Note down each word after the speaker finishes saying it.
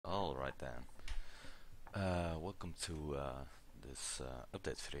Alright then, welcome to this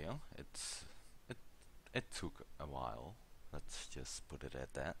update video. It it took a while, let's just put it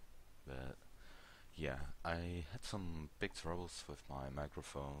at that, but yeah, I had some big troubles with my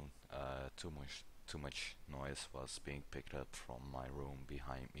microphone. Too much noise was being picked up from my room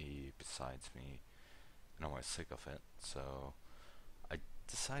behind me, besides me, and I was sick of it, so I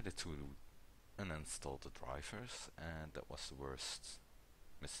decided to uninstall the drivers, and that was the worst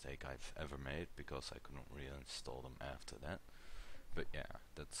mistake I've ever made because I couldn't reinstall them after that. But yeah,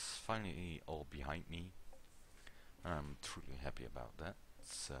 that's finally all behind me. I'm truly happy about that.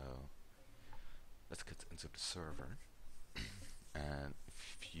 So let's get into the server. And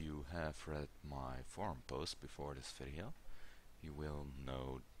if you have read my forum post before this video, you will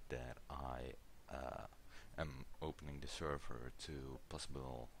know that I am opening the server to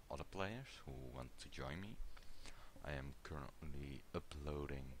possible other players who want to join me. I am currently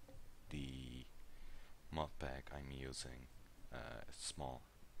uploading the mod pack I'm using. It's small,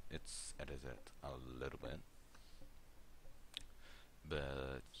 it's edited a little bit,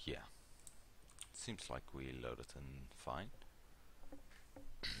 but yeah, seems like we loaded in fine.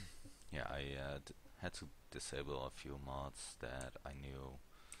 Yeah, I had to disable a few mods that I knew,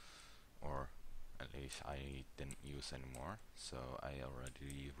 or at least I didn't use anymore, so I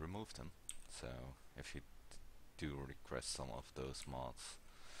already removed them. So if you do request some of those mods,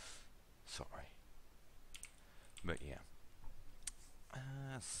 sorry. But yeah,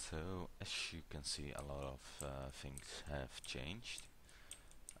 so as you can see, a lot of things have changed.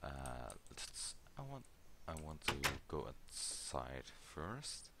 I want to go outside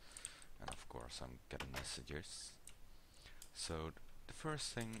first, and of course I'm getting messages. So the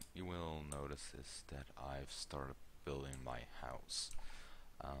first thing you will notice is that I've started building my house.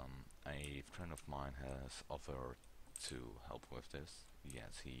 A friend of mine has offered to help with this.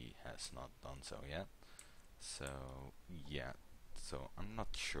 Yes, he has not done so yet. So yeah, so I'm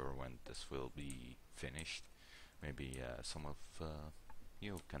not sure when this will be finished. Maybe some of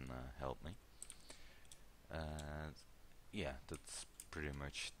you can help me. And yeah, that's pretty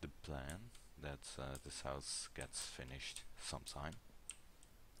much the plan. That this house gets finished sometime.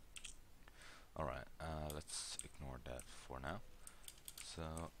 Alright, let's ignore that for now. So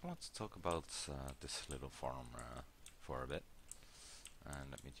I want to talk about this little farm for a bit.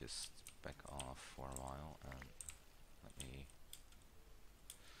 And let me just back off for a while and let me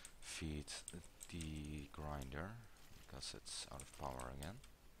feed the grinder because it's out of power again.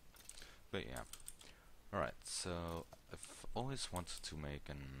 But yeah, alright, so I've always wanted to make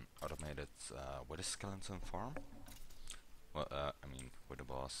an automated with a skeleton farm. Well, I mean with a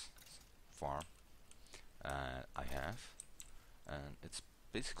boss farm. I have, and it's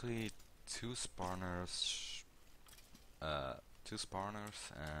basically two spawners,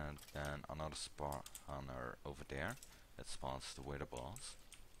 and then another spawner over there that spawns the wither boss.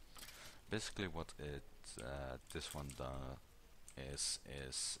 Basically, what this one is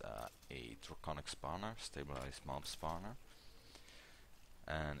a draconic spawner, stabilized mob spawner,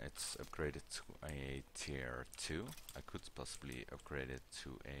 and it's upgraded to a tier 2. I could possibly upgrade it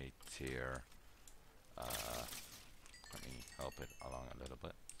to a tier. Let me help it along a little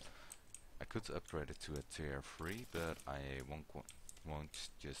bit. I could upgrade it to a tier 3, but I won't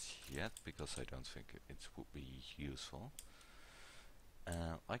just yet because I don't think it would be useful.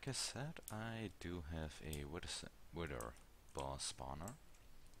 Like I said, I do have a wither boss spawner,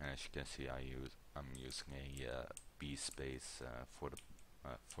 and as you can see, I'm using a B space for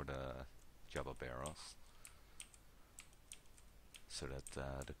the Jabba barrels, so that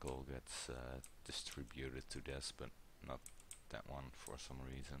the gold gets distributed to this, but not that one for some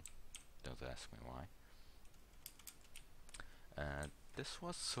reason. Don't ask me why. This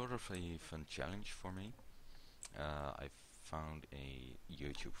was sort of a fun challenge for me. I found a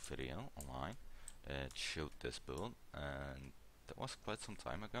YouTube video online that showed this build, and that was quite some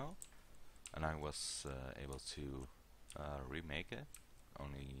time ago, and I was able to remake it.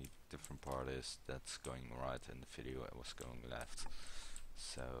 Only different part is that's going right and the video it was going left.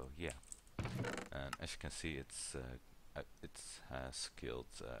 So yeah, and as you can see, it has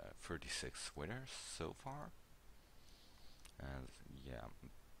killed 36 winners so far, and yeah,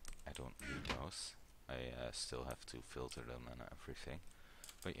 I don't need those. I still have to filter them and everything.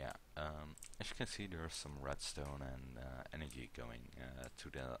 But yeah, as you can see, there's some redstone and energy going to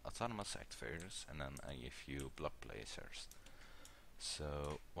the autonomous activators, and then a few block placers.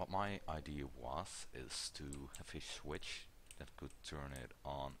 So what my idea was is to have a switch that could turn it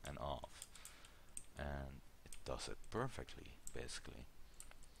on and off, and it does it perfectly, basically.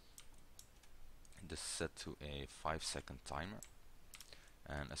 This is set to a 5-second timer.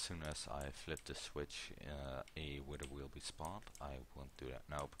 And as soon as I flip the switch, a wither will be spawned. I won't do that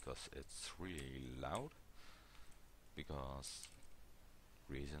now because it's really loud. Because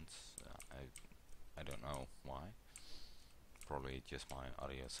reasons, I don't know why. Probably just my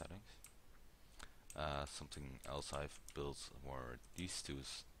audio settings. Something else I've built were these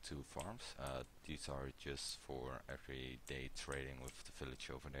two farms. These are just for everyday trading with the village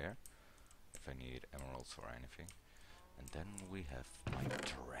over there, if I need emeralds or anything. And then we have my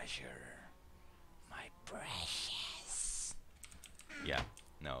treasure, my precious. Yeah,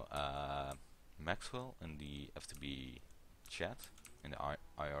 no, Maxwell in the FTB chat in the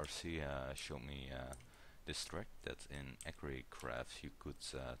IRC showed me this trick that in AgriCraft you could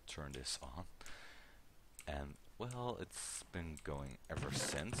turn this on. And well, it's been going ever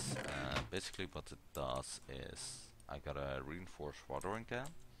since. Basically what it does is I got a reinforced watering can,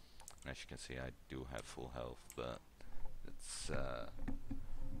 and as you can see I do have full health, but it's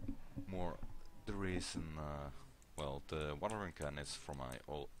more the reason, well, the watering can is from my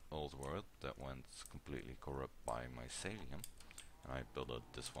old world that went completely corrupt by mycelium, and I built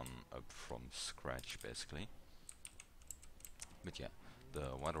this one up from scratch basically. But yeah,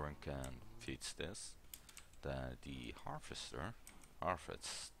 the watering can feeds this. The harvester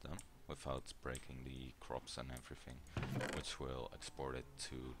harvests them without breaking the crops and everything, which will export it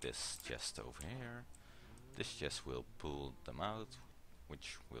to this chest over here. This chest will pull them out,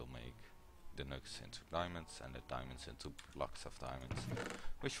 which will make the nuggets into diamonds and the diamonds into blocks of diamonds,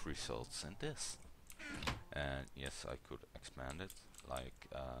 which results in this. And yes, I could expand it, like,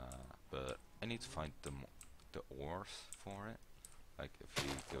 but I need to find the ores for it. Like if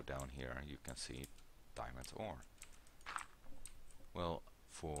you go down here, you can see diamond ore. Well,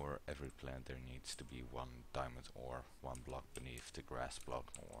 for every plant there needs to be one diamond ore, one block beneath the grass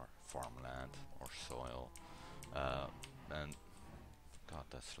block or farmland or soil. And god,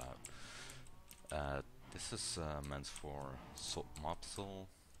 that's loud. This is meant for mob soul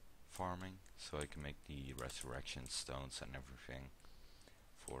farming, so I can make the resurrection stones and everything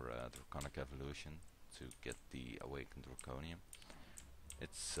for draconic evolution to get the awakened draconium.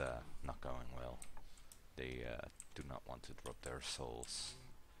 It's not going well. They do not want to drop their souls.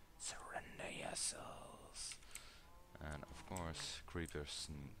 Surrender your souls. And of course, creepers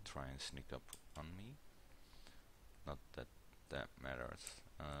try and sneak up on me. Not that that matters.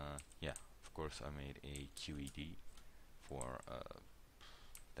 Yeah, of course I made a QED for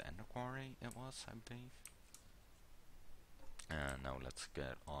the Ender Quarry it was, I believe. And now let's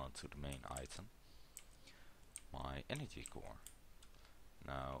get on to the main item. My energy core.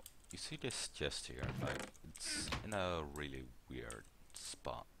 Now, you see this chest here, like, it's in a really weird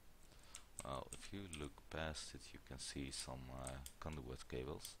spot. Well, if you look past it, you can see some conduit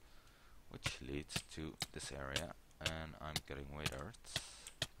cables, which leads to this area, and I'm getting withered.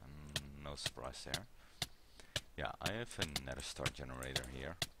 No surprise there. Yeah, I have a nether star generator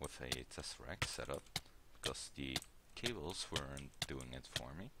here with a tesseract set up, because the cables weren't doing it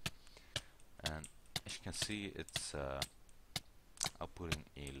for me. And as you can see, it's outputting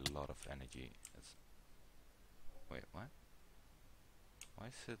a lot of energy. Wait, what? Why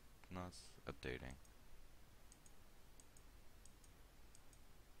is it not updating?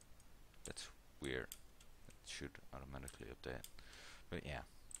 That's weird. It should automatically update. But yeah.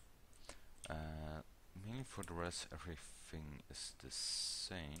 Mainly for the rest, everything is the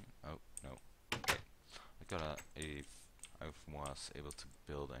same. Oh no. Okay. I was able to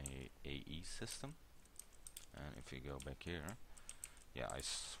build a AE system. And if you go back here, yeah, I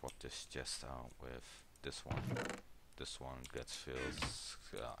swapped this chest out with this one. This one gets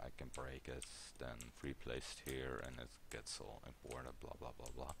filled, I can break it, then replaced here, and it gets all imported, blah blah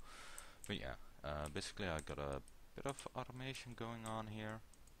blah blah. But yeah, basically I got a bit of automation going on here.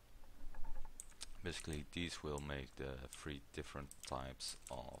 Basically these will make the 3 different types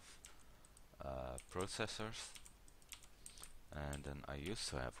of processors. And then I used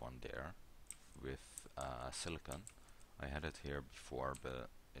to have one there with silicon. I had it here before, but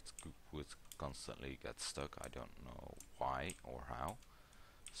it would constantly get stuck. I don't know why or how,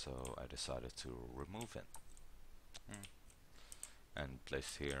 so I decided to remove it and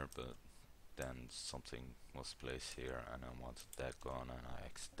placed here, but then something was placed here and I wanted that gone, and I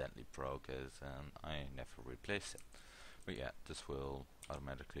accidentally broke it and I never replaced it. But yeah, this will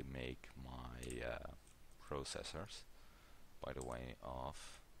automatically make my processors by the way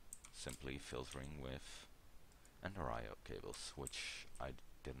of simply filtering with Ender IO cables, which I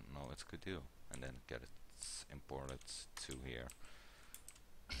didn't know it could do, and then get it imported to here.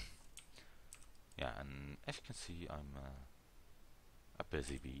 Yeah, and as you can see, I'm a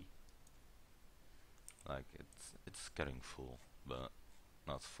busy bee. Like it's getting full, but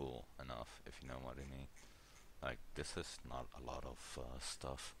not full enough, if you know what I mean. Like, this is not a lot of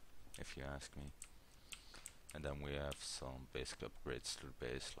stuff, if you ask me. And then we have some basic upgrades to the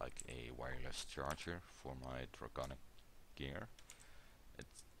base, like a wireless charger for my dragonic gear. It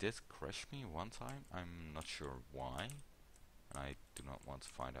did crash me one time, I'm not sure why, and I do not want to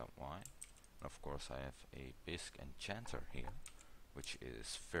find out why. And of course I have a basic enchanter here, which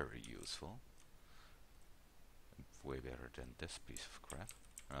is very useful. Way better than this piece of crap.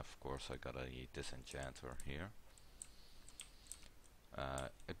 And of course I got a disenchanter here. I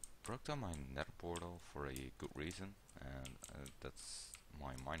broke down my nether portal for a good reason, and that's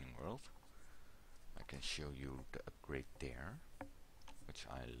my mining world. I can show you the upgrade there, which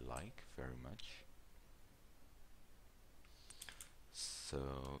I like very much.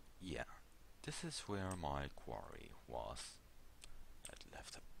 So yeah, this is where my quarry was. It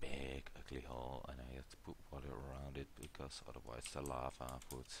left a big ugly hole and I had to put water around it because otherwise the lava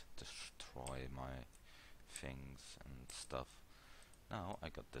would destroy my things and stuff. Now I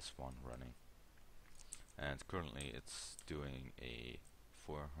got this one running, and currently it's doing a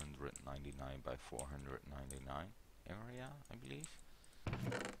 499 by 499 area, I believe.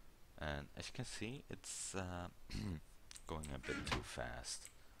 And as you can see, it's going a bit too fast.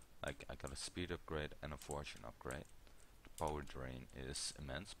 Like, I got a speed upgrade and a fortune upgrade. The power drain is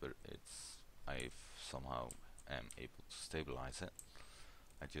immense, but I've somehow am able to stabilize it.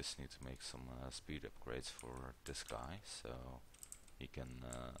 I just need to make some speed upgrades for this guy, so he can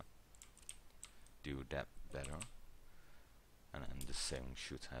do that better. And the same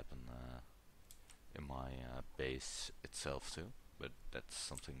should happen in my base itself too, but that's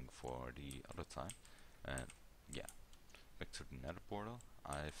something for the other time. And yeah, back to the nether portal.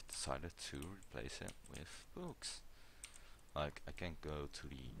 I've decided to replace it with books. Like, I can go to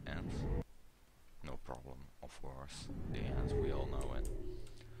the end, no problem, of course. The end, we all know it.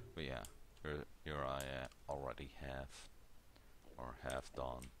 But yeah, here I already have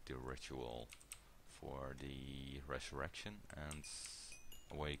done the ritual for the resurrection and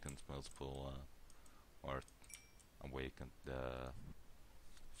awakened multiple or awakened the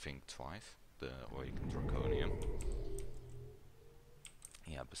thing twice, the awakened draconium.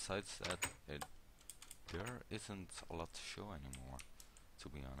 Yeah, besides that, there isn't a lot to show anymore, to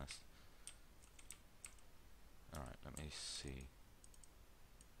be honest. Alright, let me see.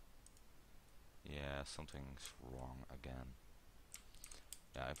 Yeah, something's wrong again.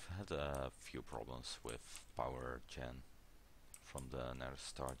 Yeah, I've had a few problems with power gen from the nether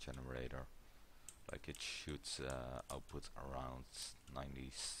star generator. Like, it shoots output around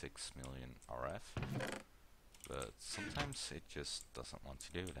 96 million RF, but sometimes it just doesn't want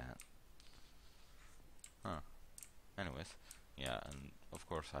to do that. Huh. Anyways, yeah, and of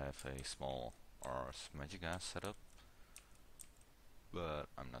course I have a small Ars Magica setup, but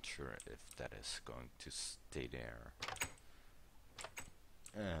I'm not sure if that is going to stay there.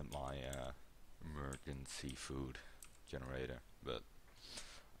 My emergency food generator, but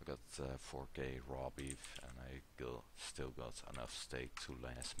I got 4K raw beef and I still got enough steak to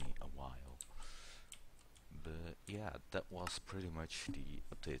last me a while. But yeah, that was pretty much the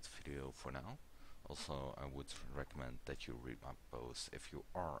update video for now. Also, I would recommend that you read my post if you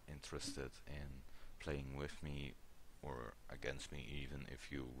are interested in playing with me or against me, even if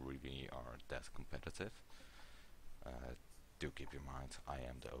you really are that competitive. Do keep in mind, I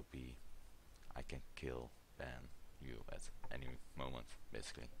am the OP. I can kill, ban you at any moment,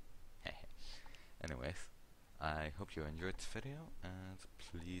 basically. Anyways, I hope you enjoyed this video, and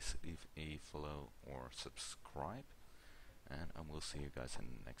please leave a follow or subscribe, and I will see you guys in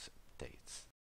the next updates.